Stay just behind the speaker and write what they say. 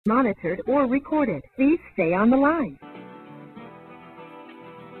monitored or recorded. Please stay on the line.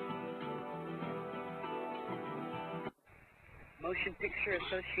 Motion Picture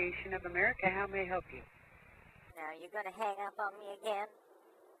Association of America, how may I help you? Now, you're going to hang up on me again?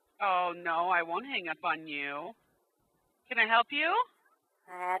 Oh, no, I won't hang up on you. Can I help you?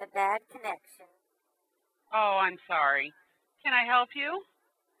 I had a bad connection. Oh, I'm sorry. Can I help you?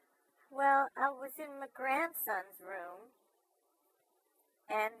 Well, I was in my grandson's room,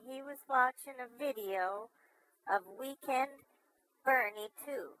 and he was watching a video of Weekend Bernie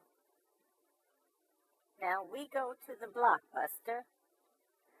 2. Now, we go to the Blockbuster,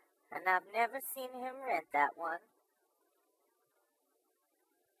 and I've never seen him rent that one.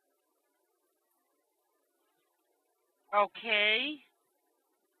 Okay.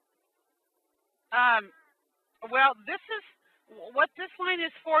 Well, this is what this line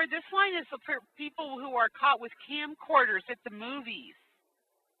is for. This line is for people who are caught with camcorders at the movies.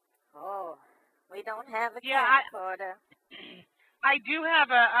 Oh, we don't have a Yeah, camcorder. I do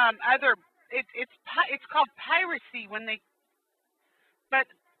have a other. It's called piracy when they. But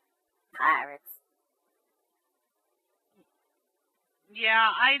Pirates.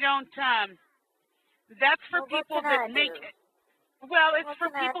 yeah, I don't. That's for people that make. Well, it's for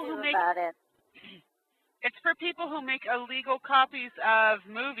people who make. About it? It's for people who make illegal copies of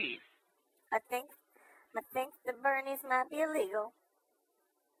movies. I think the Bernies might be illegal.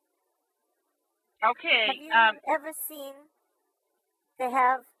 Okay. Have you ever seen? They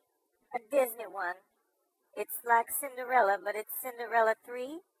have a Disney one. It's like Cinderella, but it's Cinderella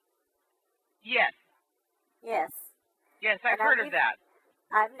 3. Yes. Yes. Yes, I've heard of that.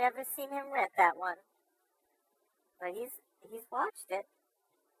 I've never seen him rent that one, but he's watched it.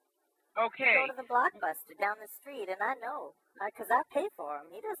 Okay. We go to the Blockbuster down the street, and I know, because I pay for him.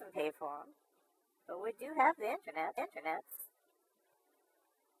 He doesn't pay for him. But we do have the internet.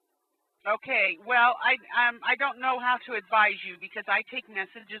 Okay. Well, I don't know how to advise you because I take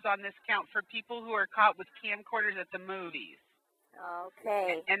messages on this count for people who are caught with camcorders at the movies.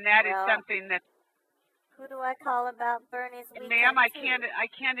 Okay. And that is something that. Who do I call about Bernie's Weekend? Ma'am, I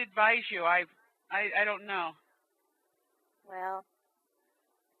can't advise you. I don't know. Well,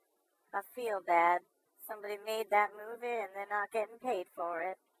 I feel bad. Somebody made that movie and they're not getting paid for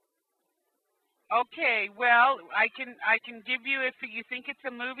it. Okay, well, I can give you, if you think it's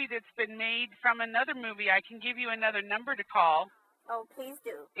a movie that's been made from another movie, I can give you another number to call. Oh, please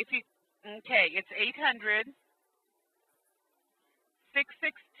do. Okay, it's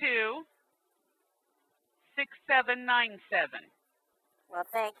 800-662-6797. Well,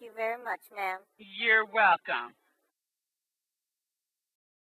 thank you very much, ma'am. You're welcome.